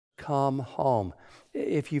come home.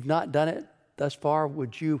 If you've not done it thus far,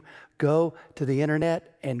 would you go to the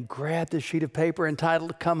internet and grab this sheet of paper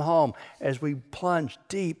entitled Come Home? As we plunge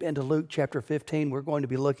deep into Luke chapter 15, we're going to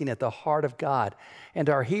be looking at the heart of God. And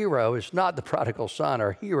our hero is not the prodigal son.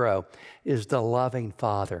 Our hero is the loving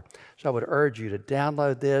Father. So I would urge you to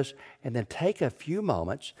download this and then take a few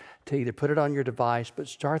moments to either put it on your device, but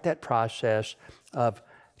start that process of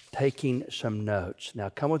taking some notes. Now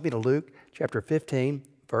come with me to Luke chapter 15,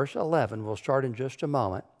 verse 11. We'll start in just a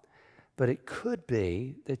moment. But it could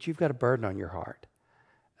be that you've got a burden on your heart.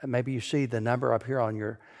 Maybe you see the number up here on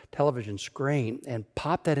your television screen and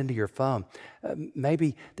pop that into your phone.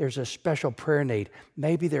 Maybe there's a special prayer need.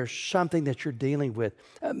 Maybe there's something that you're dealing with.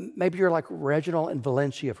 Maybe you're like Reginald and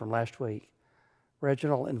Valencia from last week.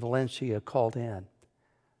 Reginald and Valencia called in,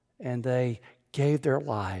 and they gave their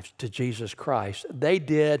lives to Jesus Christ. They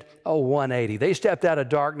did a 180. They stepped out of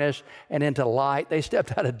darkness and into light. They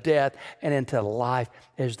stepped out of death and into life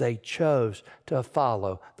as they chose to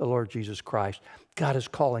follow the Lord Jesus Christ. God is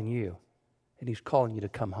calling you, and He's calling you to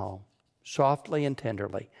come home. Softly and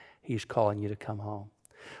tenderly, He's calling you to come home.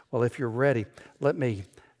 Well, if you're ready, let me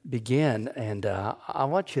begin, and I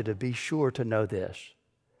want you to be sure to know this.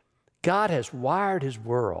 God has wired His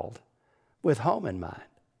world with home in mind.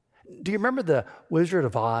 Do you remember the Wizard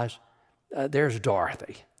of Oz? There's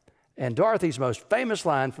Dorothy. And Dorothy's most famous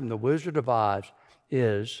line from the Wizard of Oz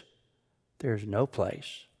is, "There's no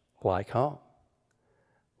place like home."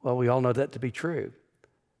 Well, we all know that to be true.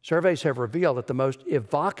 Surveys have revealed that the most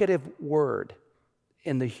evocative word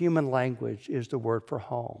in the human language is the word for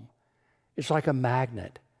home. It's like a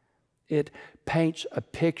magnet. It paints a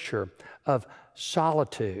picture of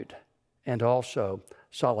solitude and also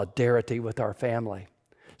solidarity with our family.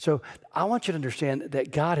 So I want you to understand that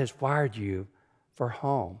God has wired you for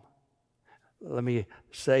home. Let me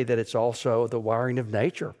say that it's also the wiring of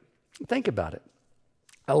nature. Think about it.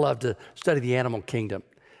 I love to study the animal kingdom.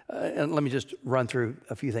 And let me just run through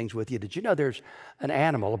a few things with you. Did you know there's an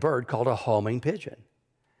animal, a bird, called a homing pigeon?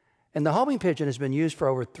 And the homing pigeon has been used for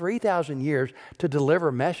over 3,000 years to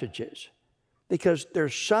deliver messages because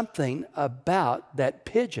there's something about that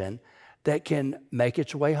pigeon that can make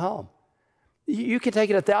its way home. You can take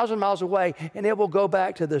it 1,000 miles away, and it will go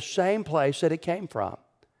back to the same place that it came from.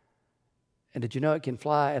 And did you know it can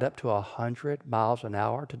fly at up to 100 miles an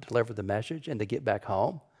hour to deliver the message and to get back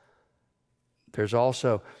home? There's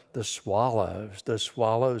also the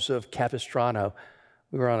swallows of Capistrano.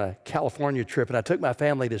 We were on a California trip, and I took my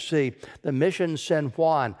family to see the Mission San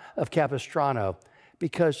Juan of Capistrano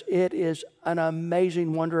because it is an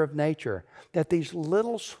amazing wonder of nature that these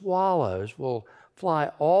little swallows will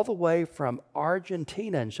fly all the way from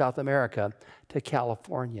Argentina in South America to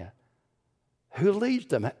California. Who leads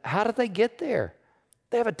them? How did they get there?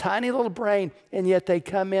 They have a tiny little brain, and yet they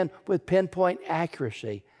come in with pinpoint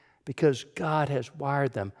accuracy because God has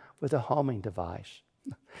wired them with a homing device.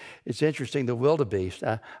 It's interesting, the wildebeest.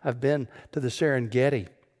 I've been to the Serengeti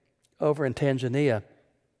over in Tanzania.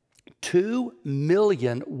 2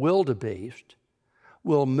 million wildebeest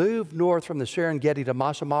will move north from the Serengeti to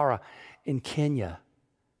Masai Mara in Kenya.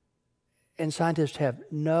 And scientists have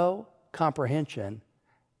no comprehension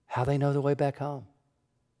how they know the way back home.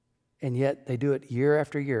 And yet they do it year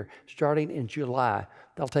after year. Starting in July,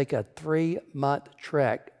 they'll take a 3-month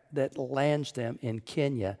trek that lands them in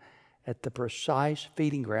Kenya at the precise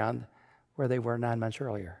feeding ground where they were 9 months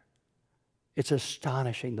earlier. It's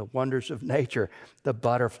astonishing, the wonders of nature. The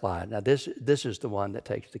butterfly, now this is the one that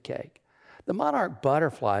takes the cake. The monarch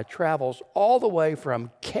butterfly travels all the way from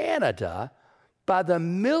Canada by the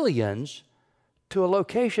millions to a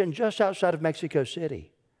location just outside of Mexico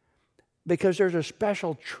City because there's a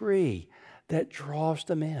special tree that draws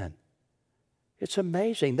them in. It's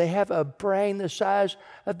amazing. They have a brain the size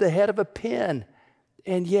of the head of a pin,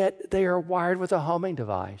 and yet they are wired with a homing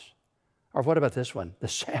device. Or what about this one, the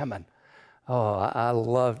salmon? Oh, I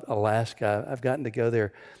love Alaska. I've gotten to go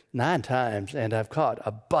there 9 times, and I've caught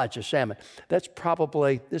a bunch of salmon. That's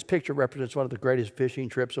probably, this picture represents one of the greatest fishing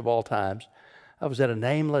trips of all times. I was at a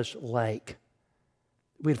nameless lake.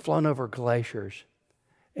 We'd flown over glaciers,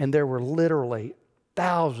 and there were literally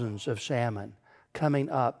thousands of salmon coming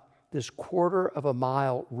up this 1/4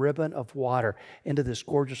 mile ribbon of water into this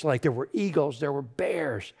gorgeous lake. There were eagles, there were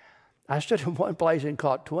bears. I stood in one place and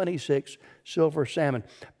caught 26 silver salmon.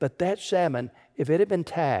 But that salmon, if it had been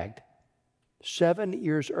tagged 7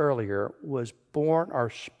 years earlier, was born or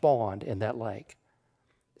spawned in that lake.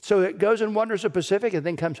 So it goes and wanders the Pacific and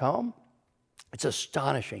then comes home. It's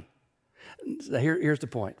astonishing. Here's the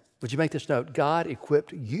point. Would you make this note? God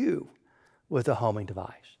equipped you with a homing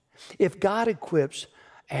device. If God equips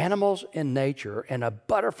animals in nature and a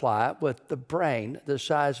butterfly with the brain the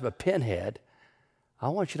size of a pinhead, I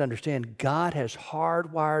want you to understand God has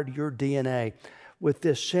hardwired your DNA with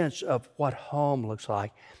this sense of what home looks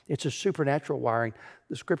like. It's a supernatural wiring.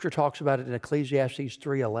 The scripture talks about it in Ecclesiastes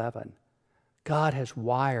 3:11. God has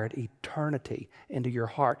wired eternity into your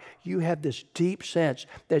heart. You have this deep sense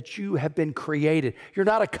that you have been created. You're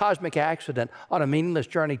not a cosmic accident on a meaningless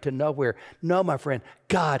journey to nowhere. No, my friend,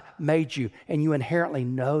 God made you, and you inherently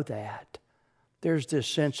know that. There's this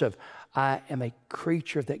sense of, I am a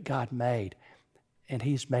creature that God made, and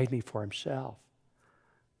He's made me for Himself.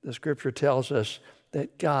 The scripture tells us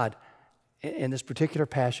that God, in this particular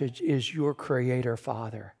passage, is your creator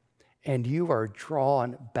Father, and you are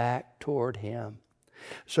drawn back toward Him.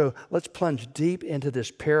 So let's plunge deep into this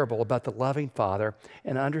parable about the loving Father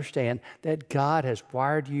and understand that God has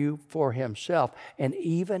wired you for Himself. And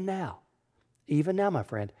even now, my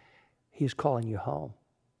friend, He's calling you home.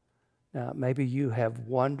 Now, maybe you have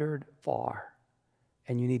wandered far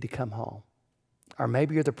and you need to come home. Or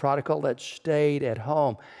maybe you're the prodigal that stayed at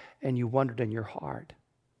home and you wandered in your heart.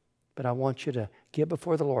 But I want you to get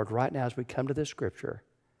before the Lord right now as we come to this scripture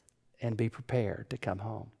and be prepared to come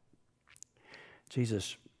home.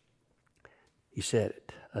 Jesus, He said,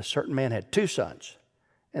 a certain man had 2 sons,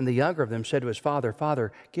 and the younger of them said to his father,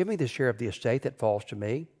 Father, give me the share of the estate that falls to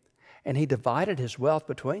me. And he divided his wealth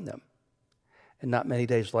between them. And not many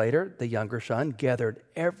days later, the younger son gathered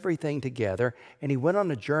everything together, and he went on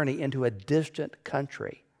a journey into a distant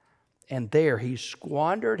country. And there he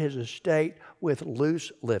squandered his estate with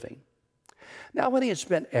loose living. Now when he had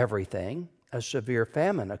spent everything, a severe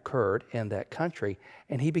famine occurred in that country,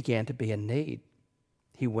 and he began to be in need.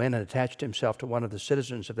 He went and attached himself to one of the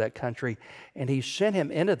citizens of that country, and he sent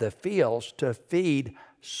him into the fields to feed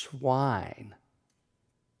swine.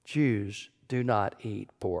 Jews do not eat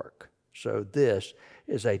pork. So this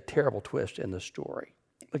is a terrible twist in the story.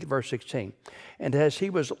 Look at verse 16. And as he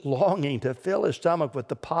was longing to fill his stomach with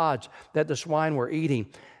the pods that the swine were eating,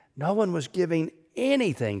 no one was giving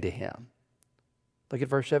anything to him. Look at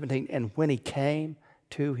verse 17. And when he came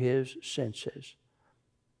to his senses,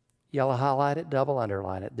 yellow highlight it, double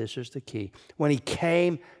underline it. This is the key. When he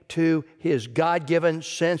came to his God-given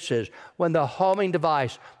senses, when the homing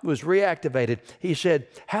device was reactivated, he said,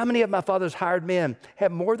 how many of my father's hired men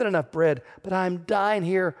have more than enough bread, but I'm dying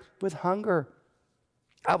here with hunger?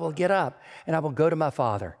 I will get up and I will go to my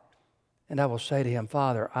father, and I will say to him,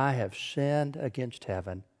 Father, I have sinned against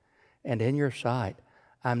heaven and in your sight.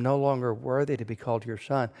 I'm no longer worthy to be called your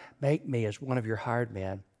son. Make me as one of your hired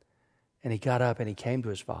men. And he got up and he came to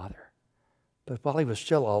his father. But while he was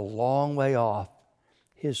still a long way off,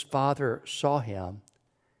 his father saw him.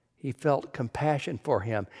 He felt compassion for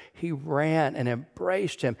him. He ran and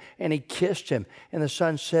embraced him, and he kissed him. And the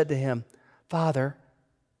son said to him, Father,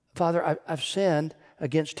 I've sinned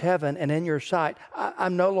against heaven and in your sight.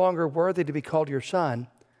 I'm no longer worthy to be called your son.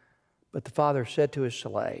 But the father said to his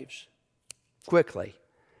slaves, quickly,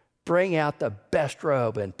 bring out the best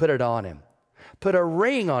robe and put it on him. Put a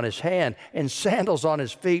ring on his hand and sandals on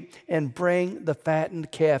his feet, and bring the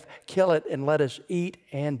fattened calf. Kill it and let us eat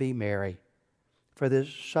and be merry. For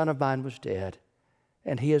this son of mine was dead,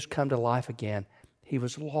 and he has come to life again. He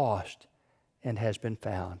was lost and has been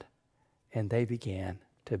found. And they began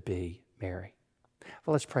to be merry.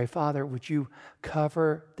 Well, let's pray. Father, would you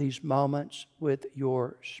cover these moments with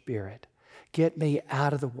your Spirit? Get me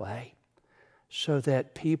out of the way so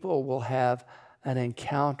that people will have an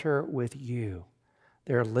encounter with you,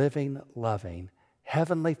 their living, loving,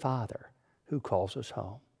 heavenly Father who calls us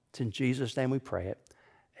home. It's in Jesus' name we pray it.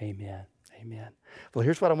 Amen. Amen. Well,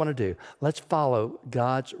 here's what I want to do. Let's follow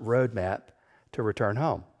God's roadmap to return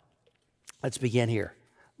home. Let's begin here.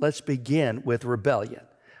 Let's begin with rebellion.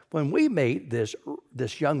 When we meet this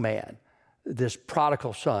young man, this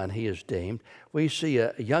prodigal son, he is deemed, we see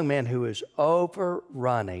a young man who is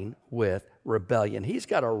overrunning with rebellion. He's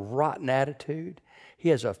got a rotten attitude. He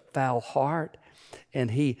has a foul heart. And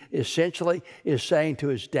he essentially is saying to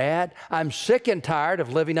his dad, I'm sick and tired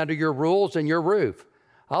of living under your rules and your roof.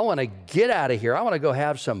 I want to get out of here. I want to go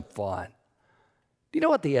have some fun. Do you know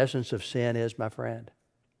what the essence of sin is, my friend?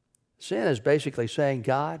 Sin is basically saying,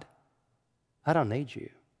 God, I don't need you.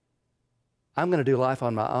 I'm going to do life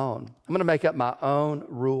on my own. I'm going to make up my own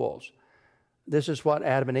rules. This is what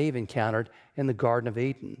Adam and Eve encountered in the Garden of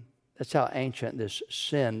Eden. That's how ancient this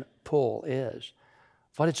sin pull is.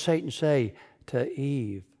 What did Satan say to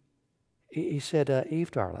Eve? He said,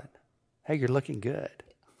 Eve, darling, hey, you're looking good.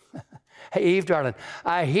 Hey, Eve, darling,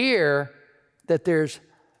 I hear that there's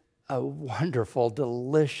a wonderful,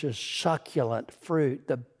 delicious, succulent fruit,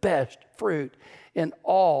 the best fruit in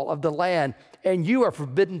all of the land, and you are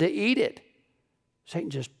forbidden to eat it. Satan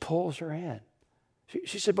just pulls her in.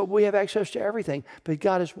 She said, but we have access to everything. But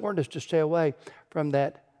God has warned us to stay away from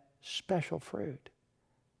that special fruit.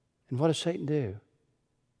 And what does Satan do?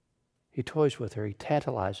 He toys with her. He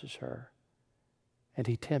tantalizes her. And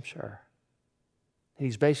he tempts her. And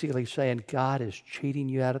he's basically saying, God is cheating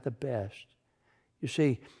you out of the best. You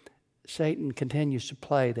see, Satan continues to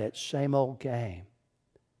play that same old game.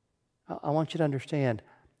 I want you to understand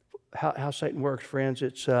how Satan works, friends.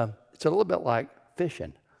 It's a little bit like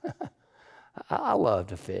fishing. I love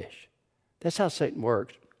to fish. That's how Satan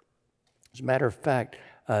works. As a matter of fact,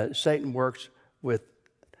 Satan works with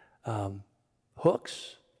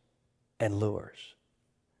hooks and lures.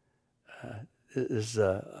 This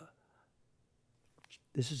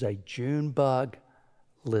is a June bug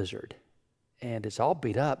lizard. And it's all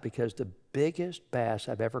beat up because the biggest bass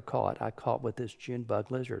I've ever caught, I caught with this June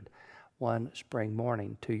bug lizard one spring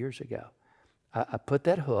morning 2 years ago. I put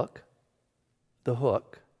that hook,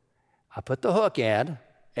 I put the hook in,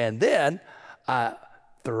 and then I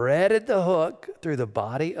threaded the hook through the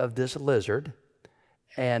body of this lizard.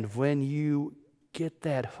 And when you get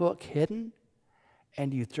that hook hidden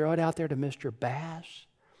and you throw it out there to Mr.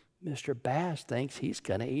 Bass thinks he's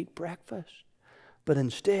going to eat breakfast. But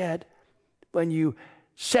instead, when you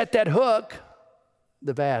set that hook,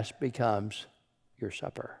 the bass becomes your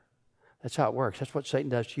supper. That's how it works. That's what Satan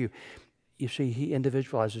does to you. You see, he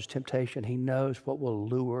individualizes temptation. He knows what will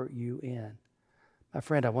lure you in. My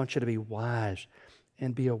friend, I want you to be wise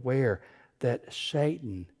and be aware that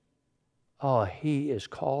Satan, he is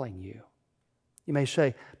calling you. You may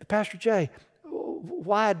say, but Pastor Jay,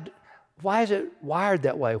 why is it wired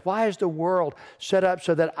that way? Why is the world set up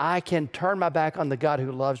so that I can turn my back on the God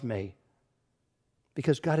who loves me?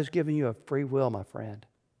 Because God has given you a free will, my friend.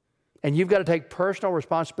 And you've got to take personal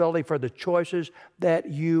responsibility for the choices that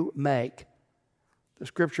you make. The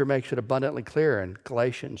Scripture makes it abundantly clear in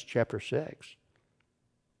Galatians chapter 6.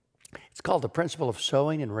 It's called the principle of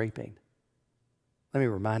sowing and reaping. Let me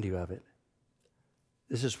remind you of it.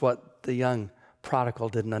 This is what the young prodigal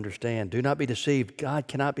didn't understand. Do not be deceived. God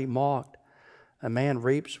cannot be mocked. A man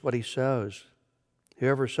reaps what he sows.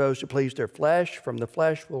 Whoever sows to please their flesh, from the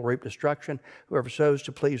flesh will reap destruction. Whoever sows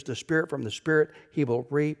to please the Spirit, from the Spirit, he will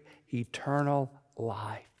reap eternal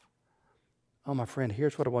life. Oh, my friend,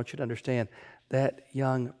 here's what I want you to understand. That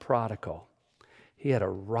young prodigal, he had a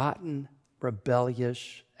rotten,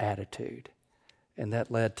 rebellious attitude, and that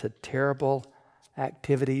led to terrible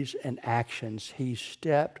activities and actions. He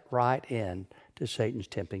stepped right in to Satan's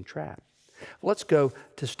tempting trap. Well, let's go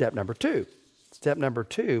to step number 2. Step number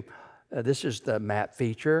 2, this is the map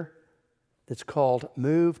feature that's called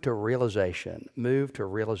Move to Realization. Move to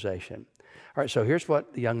Realization. All right, so here's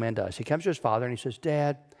what the young man does. He comes to his father and he says,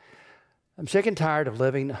 Dad, I'm sick and tired of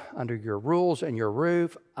living under your rules and your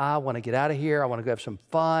roof. I want to get out of here. I want to go have some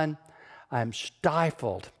fun. I'm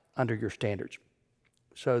stifled under your standards.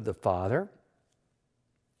 So the father,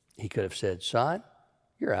 he could have said, son,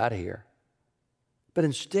 you're out of here. But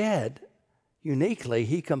instead, uniquely,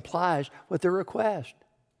 he complies with the request.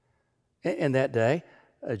 In that day,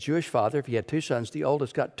 a Jewish father, if he had 2 sons, the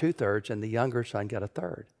oldest got 2/3 and the younger son got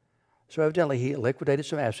 1/3. So evidently, he liquidated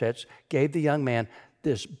some assets, gave the young man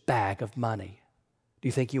this bag of money. Do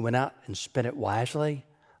you think he went out and spent it wisely?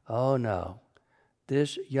 Oh, no.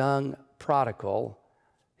 This young prodigal,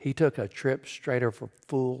 he took a trip straight over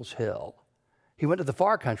Fool's Hill. He went to the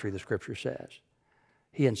far country, the Scripture says.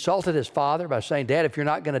 He insulted his father by saying, Dad, if you're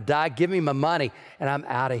not going to die, give me my money, and I'm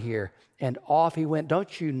out of here. And off he went.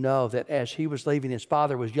 Don't you know that as he was leaving, his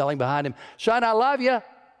father was yelling behind him, son, I love you.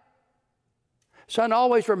 Son,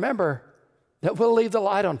 always remember that we'll leave the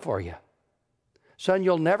light on for you. Son,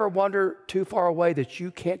 you'll never wander too far away that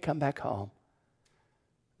you can't come back home.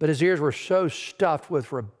 But his ears were so stuffed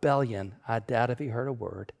with rebellion, I doubt if he heard a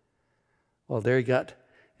word. Well, there he got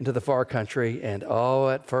into the far country, and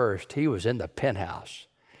at first, he was in the penthouse.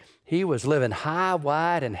 He was living high,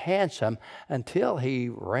 wide, and handsome until he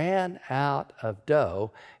ran out of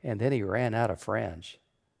dough, and then he ran out of friends.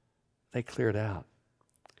 They cleared out.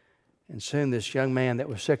 And soon this young man that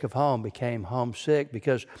was sick of home became homesick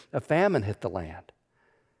because a famine hit the land.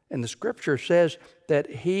 And the Scripture says that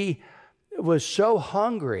he was so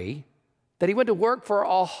hungry that he went to work for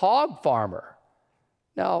a hog farmer.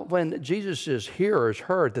 Now, when Jesus' hearers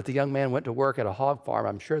heard that the young man went to work at a hog farm,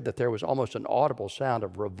 I'm sure that there was almost an audible sound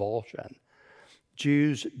of revulsion.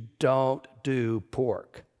 Jews don't do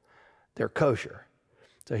pork. They're kosher.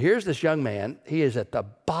 So here's this young man. He is at the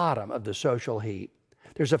bottom of the social heap.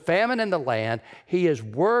 There's a famine in the land. He is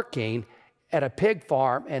working at a pig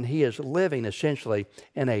farm, and he is living essentially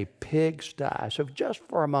in a pigsty. So just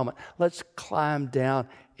for a moment, let's climb down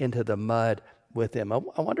into the mud with him. I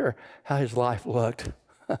wonder how his life looked.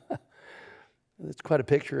 It's quite a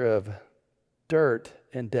picture of dirt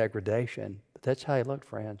and degradation. But that's how he looked,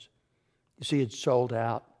 friends. You see, he'd sold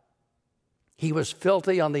out. He was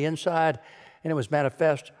filthy on the inside, and it was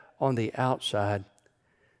manifest on the outside.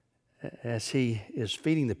 As he is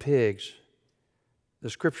feeding the pigs, the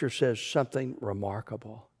scripture says something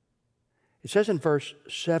remarkable. It says in verse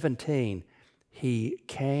 17, he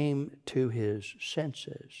came to his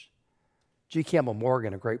senses. G. Campbell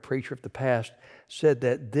Morgan, a great preacher of the past, said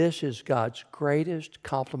that this is God's greatest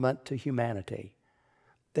compliment to humanity,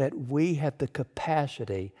 that we have the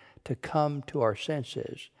capacity to come to our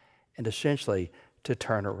senses and essentially to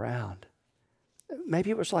turn around. Maybe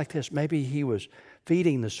it was like this. Maybe he was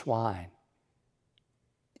feeding the swine.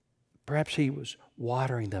 Perhaps he was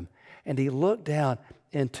watering them. And he looked down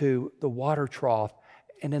into the water trough,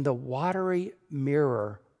 and in the watery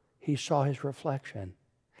mirror, he saw his reflection.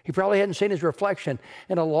 He probably hadn't seen his reflection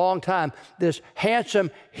in a long time. This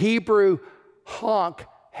handsome Hebrew hunk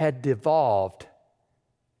had devolved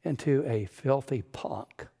into a filthy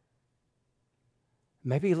punk.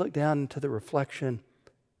 Maybe he looked down into the reflection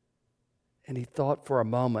and he thought for a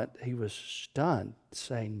moment, he was stunned,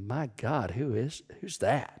 saying, my God, who's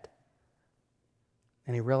that?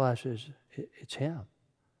 And he realizes it's him.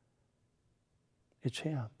 It's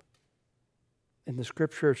him. And the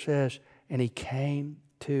scripture says, and he came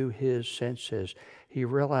to his senses. He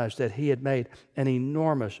realized that he had made an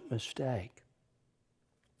enormous mistake.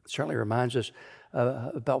 It certainly reminds us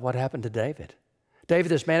about what happened to David. David,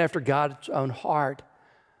 this man after God's own heart,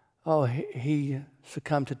 he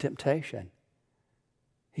succumbed to temptation.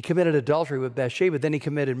 He committed adultery with Bathsheba, then he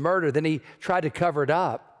committed murder, then he tried to cover it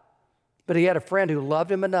up. But he had a friend who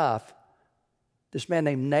loved him enough, this man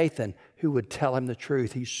named Nathan, who would tell him the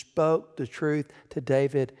truth. He spoke the truth to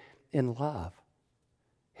David in love.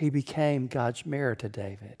 He became God's mirror to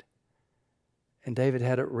David. And David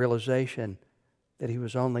had a realization that he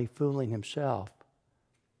was only fooling himself.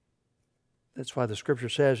 That's why the scripture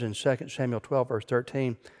says in 2 Samuel 12, verse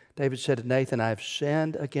 13, David said to Nathan, I have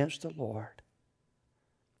sinned against the Lord.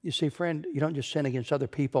 You see, friend, you don't just sin against other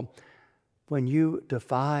people. When you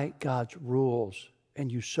defy God's rules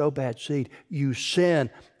and you sow bad seed, you sin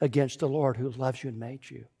against the Lord who loves you and made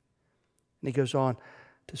you. And he goes on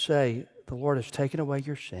to say, the Lord has taken away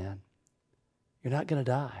your sin. You're not going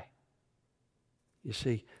to die. You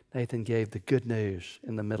see, Nathan gave the good news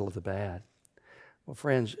in the middle of the bad. Well,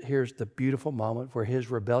 friends, here's the beautiful moment where his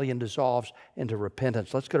rebellion dissolves into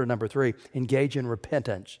repentance. Let's go to number 3, engage in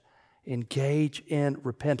repentance. Engage in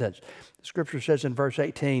repentance. The scripture says in verse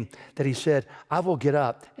 18 that he said, I will get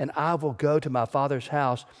up and I will go to my father's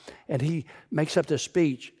house. And he makes up this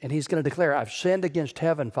speech and he's going to declare, I've sinned against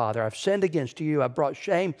heaven, Father. I've sinned against you. I've brought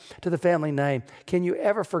shame to the family name. Can you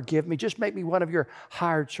ever forgive me? Just make me one of your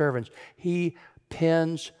hired servants. He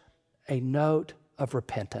pens a note of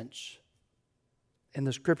repentance. And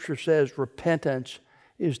the scripture says repentance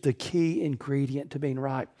is the key ingredient to being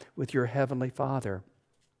right with your heavenly Father.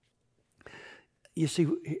 You see,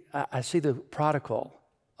 I see the prodigal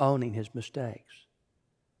owning his mistakes.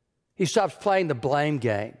 He stops playing the blame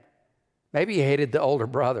game. Maybe he hated the older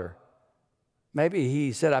brother. Maybe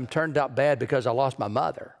he said, I'm turned out bad because I lost my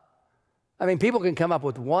mother. I mean, people can come up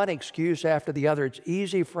with one excuse after the other. It's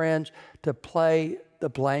easy, friends, to play the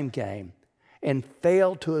blame game and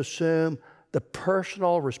fail to assume the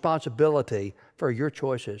personal responsibility for your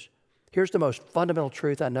choices. Here's the most fundamental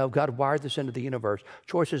truth I know. God wired this into the universe.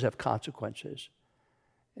 Choices have consequences.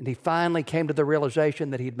 And he finally came to the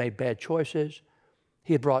realization that he'd made bad choices.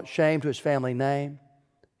 He had brought shame to his family name.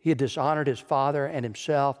 He had dishonored his father and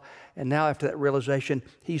himself. And now after that realization,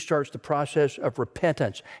 he starts the process of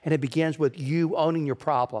repentance. And it begins with you owning your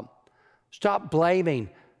problem. Stop blaming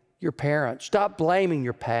your parents. Stop blaming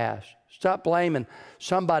your past. Stop blaming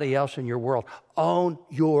somebody else in your world. Own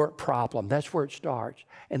your problem. That's where it starts.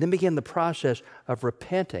 And then begin the process of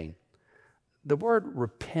repenting. The word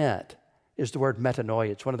repent is the word metanoia.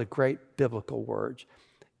 It's one of the great biblical words.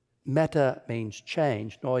 Meta means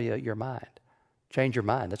change, noia, your mind. Change your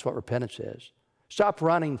mind. That's what repentance is. Stop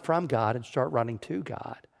running from God and start running to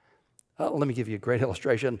God. Let me give you a great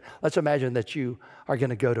illustration. Let's imagine that you are going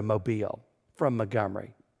to go to Mobile from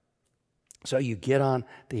Montgomery. So you get on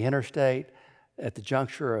the interstate at the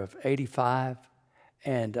juncture of 85,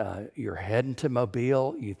 and you're heading to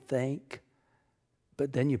Mobile, you think,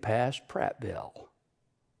 but then you pass Prattville.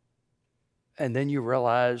 And then you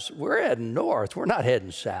realize we're heading north, we're not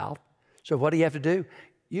heading south. So what do you have to do?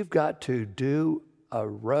 You've got to do a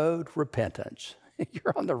road repentance.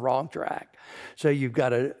 You're on the wrong track. So you've got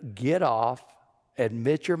to get off,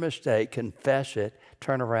 admit your mistake, confess it,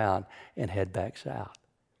 turn around, and head back south.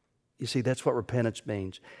 You see, that's what repentance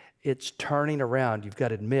means. It's turning around. You've got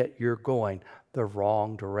to admit you're going the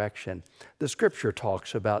wrong direction. The Scripture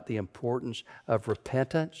talks about the importance of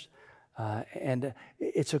repentance, and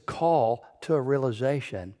it's a call to a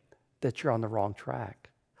realization that you're on the wrong track.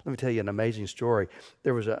 Let me tell you an amazing story.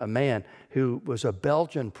 There was a man who was a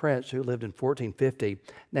Belgian prince who lived in 1450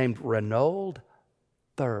 named Renaud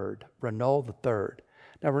III. Renaud III.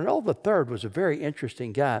 Now, Renaud III was a very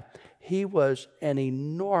interesting guy. He was an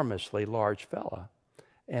enormously large fella.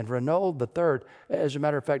 And Renaud III, as a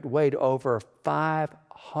matter of fact, weighed over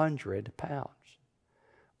 500 pounds.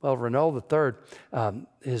 Well, Renaud III,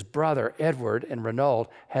 his brother Edward and Renaud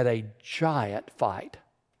had a giant fight.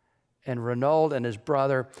 And Renaud and his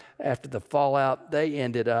brother, after the fallout, they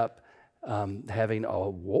ended up having a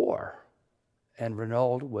war. And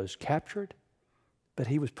Renaud was captured, but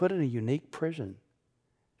he was put in a unique prison.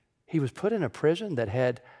 He was put in a prison that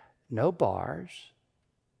had no bars.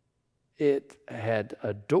 It had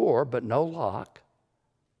a door, but no lock.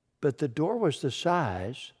 But the door was the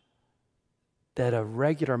size that a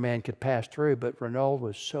regular man could pass through, but Renaud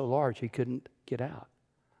was so large he couldn't get out.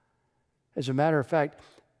 As a matter of fact,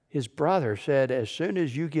 his brother said, as soon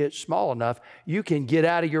as you get small enough, you can get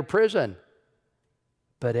out of your prison.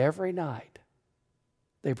 But every night,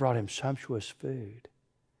 they brought him sumptuous food.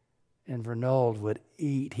 And Renaud would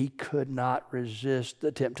eat. He could not resist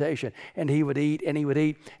the temptation. And he would eat, and he would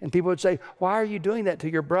eat. And people would say, why are you doing that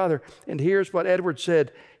to your brother? And here's what Edward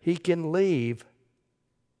said: he can leave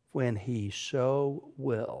when he so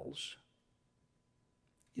wills.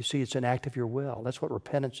 You see, it's an act of your will. That's what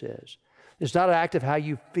repentance is. It's not an act of how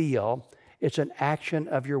you feel. It's an action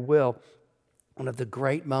of your will. One of the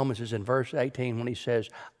great moments is in verse 18 when he says,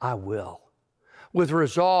 I will. With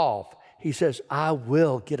resolve, he says, I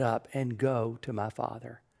will get up and go to my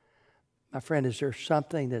Father. My friend, is there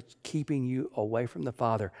something that's keeping you away from the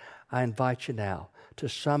Father? I invite you now to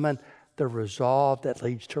summon the resolve that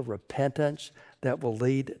leads to repentance, that will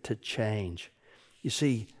lead to change. You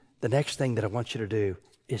see, the next thing that I want you to do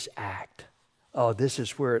is act. Oh, this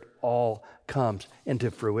is where it all comes into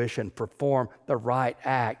fruition. Perform the right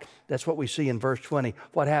act. That's what we see in verse 20.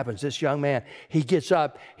 What happens? This young man, he gets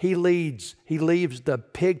up, he leaves the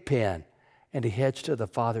pig pen, and he heads to the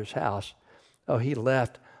Father's house. Oh, he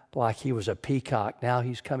left like he was a peacock. Now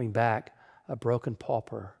he's coming back a broken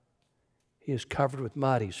pauper. He is covered with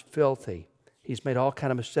mud. He's filthy. He's made all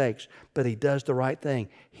kinds of mistakes, but he does the right thing.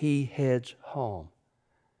 He heads home.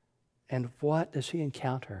 And what does he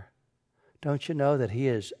encounter? Don't you know that he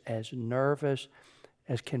is as nervous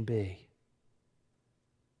as can be?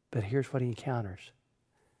 But here's what he encounters.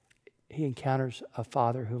 He encounters a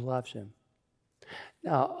Father who loves him.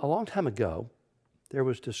 Now, a long time ago, there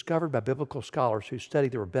was discovered by biblical scholars who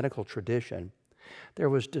studied the rabbinical tradition, there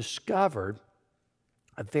was discovered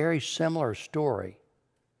a very similar story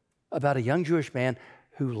about a young Jewish man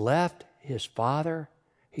who left his father.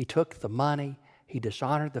 He took the money. He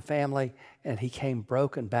dishonored the family, and he came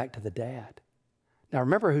broken back to the dad. Now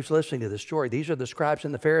remember who's listening to this story. These are the scribes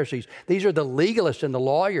and the Pharisees. These are the legalists and the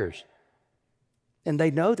lawyers. And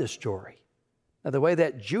they know this story. Now the way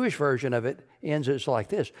that Jewish version of it ends is like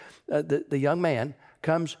this. The young man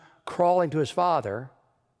comes crawling to his father,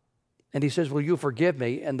 and he says, will you forgive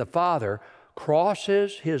me? And the father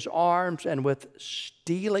crosses his arms, and with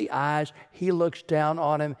steely eyes, he looks down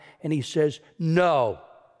on him, and he says, no.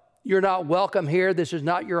 You're not welcome here. This is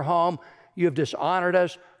not your home. You have dishonored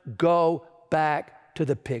us. Go back to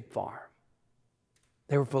the pig farm.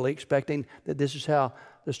 They were fully expecting that this is how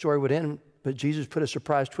the story would end, but Jesus put a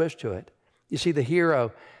surprise twist to it. You see, the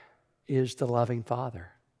hero is the loving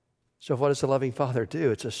Father. So what does the loving Father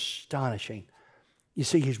do? It's astonishing. You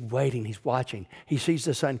see, he's waiting. He's watching. He sees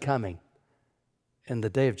the son coming. In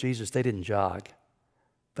the day of Jesus, they didn't jog,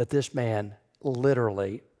 but this man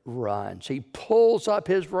literally runs. He pulls up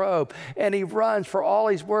his robe and he runs for all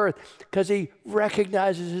he's worth because he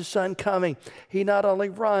recognizes his son coming. He not only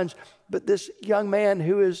runs, but this young man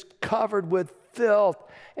who is covered with filth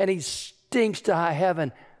and he stinks to high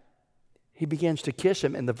heaven, he begins to kiss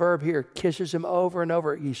him. And the verb here, kisses him over and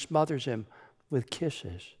over. He smothers him with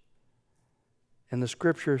kisses. And the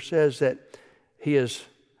scripture says that he is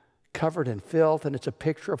covered in filth, and it's a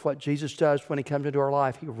picture of what Jesus does when he comes into our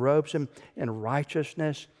life. He robes him in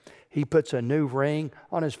righteousness. He puts a new ring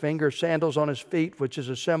on his finger, sandals on his feet, which is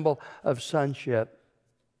a symbol of sonship.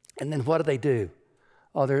 And then what do?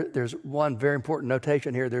 Oh, there's one very important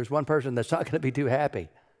notation here. There's one person that's not going to be too happy.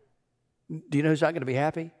 Do you know who's not going to be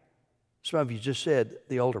happy? Some of you just said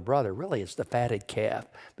the older brother. Really, it's the fatted calf,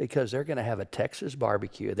 because they're going to have a Texas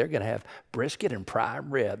barbecue. They're going to have brisket and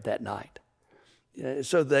prime rib that night.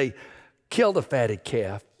 So they killed the fatted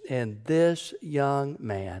calf, and this young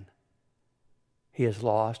man, he is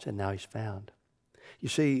lost and now he's found. You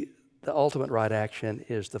see, the ultimate right action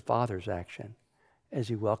is the Father's action as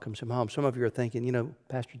he welcomes him home. Some of you are thinking, you know,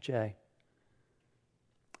 Pastor Jay,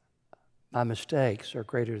 my mistakes are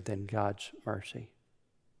greater than God's mercy.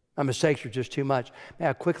 My mistakes are just too much. May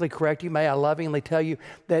I quickly correct you? May I lovingly tell you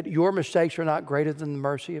that your mistakes are not greater than the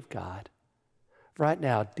mercy of God? Right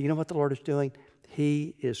now, do you know what the Lord is doing?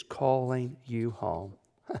 He is calling you home.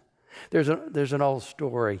 There's an old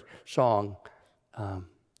song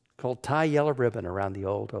called Tie Yellow Ribbon Around the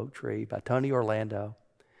Old Oak Tree by Tony Orlando.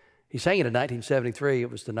 He sang it in 1973.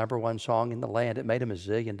 It was the #1 song in the land. It made him $1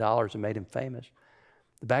 zillion and made him famous.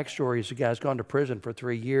 The backstory is the guy's gone to prison for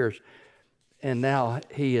 3 years, and now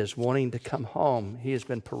he is wanting to come home. He has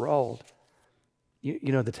been paroled. You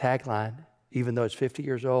know the tagline, even though it's 50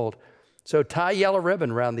 years old. So tie yellow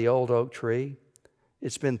ribbon around the old oak tree.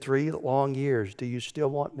 It's been 3 long years. Do you still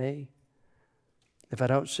want me? If I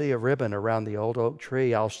don't see a ribbon around the old oak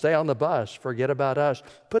tree, I'll stay on the bus, forget about us,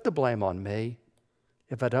 put the blame on me.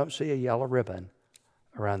 If I don't see a yellow ribbon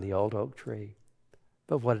around the old oak tree.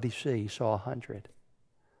 But what did he see? He saw 100.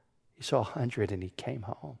 He saw 100 and he came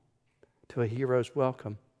home to a hero's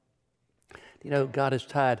welcome. You know, God has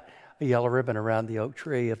tied a yellow ribbon around the oak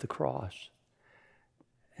tree of the cross.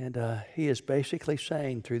 And he is basically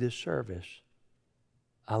saying through this service,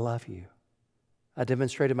 I love you. I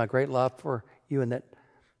demonstrated my great love for you, and that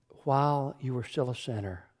while you were still a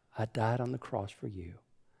sinner, I died on the cross for you.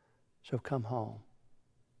 So come home.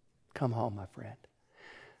 Come home, my friend.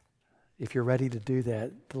 If you're ready to do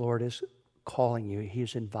that, the Lord is calling you. He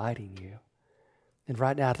is inviting you. And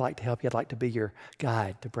right now, I'd like to help you. I'd like to be your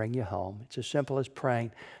guide to bring you home. It's as simple as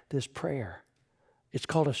praying this prayer. It's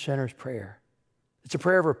called a sinner's prayer. It's a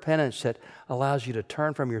prayer of repentance that allows you to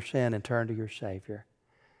turn from your sin and turn to your Savior.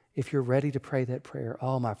 If you're ready to pray that prayer,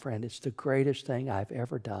 oh, my friend, it's the greatest thing I've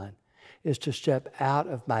ever done, is to step out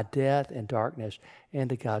of my death and darkness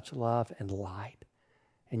into God's love and light.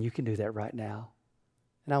 And you can do that right now.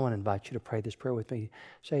 And I want to invite you to pray this prayer with me.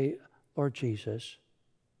 Say, Lord Jesus,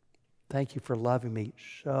 thank you for loving me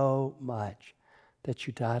so much that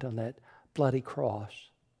you died on that bloody cross.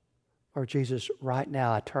 Lord Jesus, right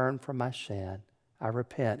now I turn from my sin. I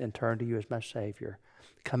repent and turn to you as my Savior.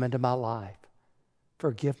 Come into my life.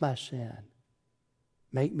 Forgive my sin.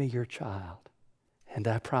 Make me your child. And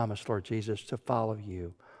I promise, Lord Jesus, to follow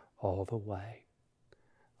you all the way.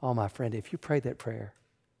 Oh, my friend, if you pray that prayer,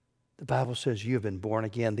 the Bible says you have been born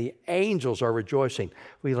again. The angels are rejoicing.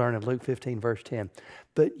 We learn in Luke 15, verse 10.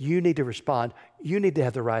 But you need to respond. You need to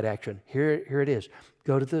have the right action. Here it is.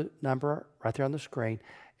 Go to the number right there on the screen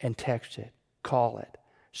and text it. Call it.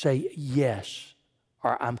 Say yes,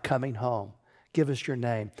 or I'm coming home. Give us your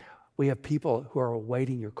name. We have people who are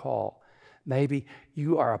awaiting your call. Maybe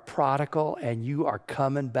you are a prodigal and you are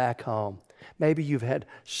coming back home. Maybe you've had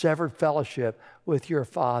severed fellowship with your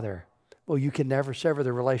father. Well, you can never sever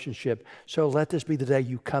the relationship. So let this be the day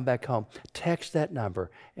you come back home. Text that number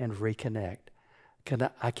and reconnect.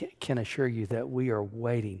 I can assure you that we are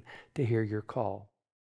waiting to hear your call.